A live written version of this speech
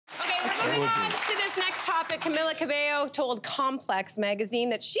Moving on to this next topic, Camila Cabello told Complex magazine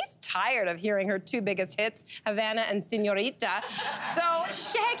that she's tired of hearing her two biggest hits, Havana and Señorita. So,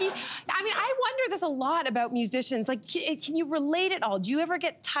 Shaggy, I mean, I wonder this a lot about musicians. Like, can you relate at all? Do you ever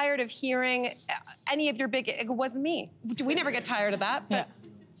get tired of hearing any of your big... It wasn't me. We never get tired of that, but...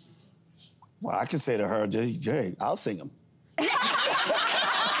 Well, I can say to her, Jay, I'll sing them.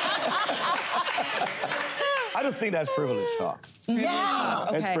 I just think that's privilege talk. Yeah.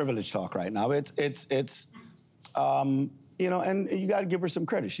 It's privilege talk right now. It's you know, and you got to give her some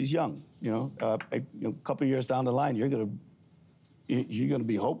credit. She's young. You know, a couple years down the line, you're gonna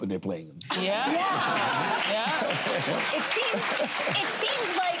be hoping they're playing them. Yeah. It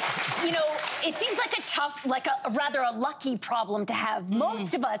seems like, you know, it seems like a tough, like a rather a lucky problem to have.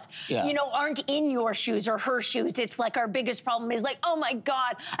 Most of us, you know, aren't in your shoes or her shoes. It's like our biggest problem is like, oh my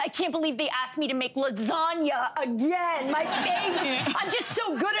God, I can't believe they asked me to make lasagna again. My favorite. I'm just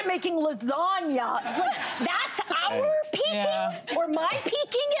so good at making lasagna. It's like, that's our peaking? Or my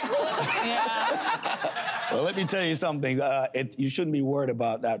peaking at least? Well, let me tell you something. You shouldn't be worried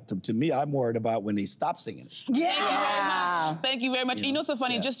about that. To me, I'm worried about when they stop singing it. Thank you very much. You know, so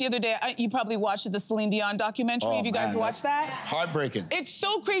funny, just the other day, you probably watched the Celine Dion documentary. Have you guys watched that? Heartbreaking. It's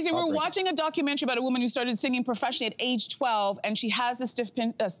so crazy. We're watching a documentary about a woman who started singing professionally at age 12, and she has a stiff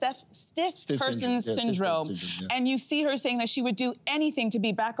person syndrome. And you see her saying that she would do anything to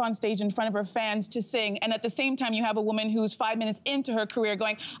be back on stage in front of her fans to sing. And at the same time, you have a woman who's 5 minutes into her career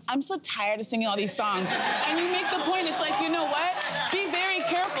going, I'm so tired of singing all these songs. And you make the point, it's like, you know what? Be very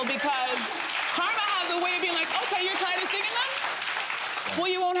careful, because karma has a way of being like, okay, you're tired of singing them? Well,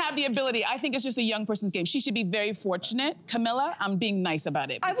 you won't have the ability. I think it's just a young person's game. She should be very fortunate. Camila, I'm being nice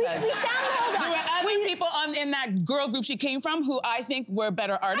about it. We sound hold on. There were other people in that girl group she came from who I think were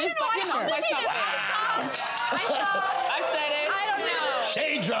better artists, but you know, let's not I said it. I don't know.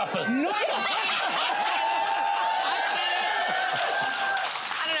 Shade dropping. No.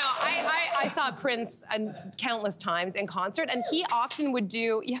 I saw Prince countless times in concert, and he often would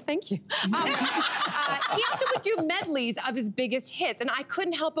do, thank you. He often would do medleys of his biggest hits, and I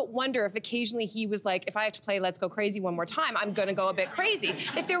couldn't help but wonder if occasionally he was like, if I have to play Let's Go Crazy one more time, I'm gonna go a bit crazy.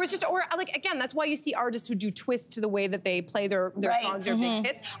 If there was just, or like, again, that's why you see artists who do twists to the way that they play their songs, their big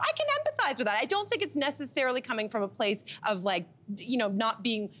hits. I can empathize with that. I don't think it's necessarily coming from a place of like, you know, not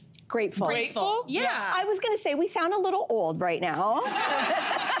being Grateful? Yeah. I was gonna say, we sound a little old right now.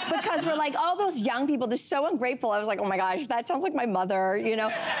 Because we're like, all those young people, they're so ungrateful. I was like, oh my gosh, that sounds like my mother, you know?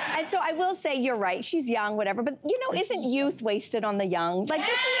 And so I will say, you're right, she's young, whatever, but you know, isn't youth wasted on the young? Like, it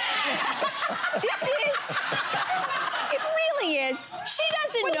really is. She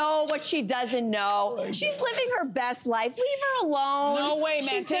doesn't know what she doesn't know. She's living her best life. Leave her alone. No way, man.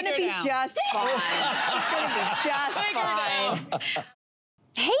 She's gonna be just fine. She's gonna be just fine.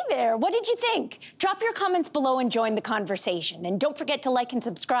 Hey there, what did you think? Drop your comments below and join the conversation. And don't forget to like and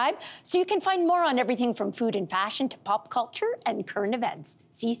subscribe so you can find more on everything from food and fashion to pop culture and current events.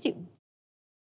 See you soon.